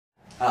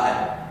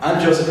Hi,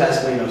 I'm Joseph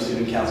Pasqualino,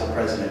 Student Council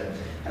President,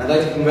 and I'd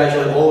like to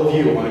congratulate all of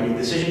you on your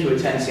decision to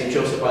attend St.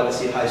 Joseph by the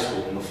Sea High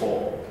School in the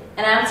fall.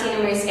 And I'm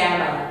Tina Marie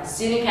Scaramella,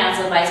 Student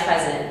Council Vice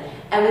President,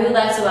 and we would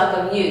like to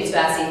welcome you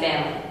to our Sea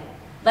family.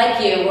 Like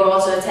you, we're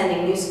also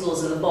attending new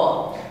schools in the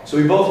fall. So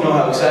we both know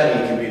how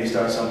exciting it can be to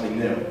start something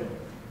new.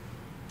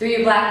 Through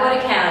your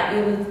Blackboard account,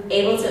 you will be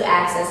able to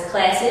access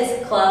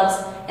classes,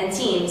 clubs, and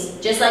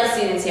teams, just like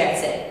students here at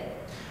SIG.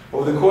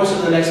 Over the course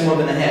of the next month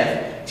and a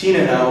half, Tina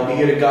and I will be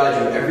here to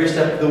guide you every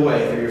step of the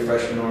way through your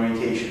freshman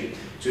orientation.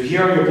 So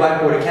here on your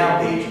Blackboard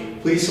account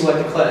page, please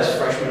select the class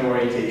Freshman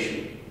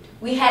Orientation.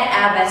 We had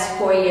our best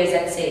 4 years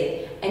at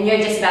SIG, and you're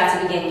just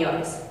about to begin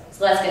yours.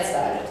 So let's get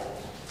started.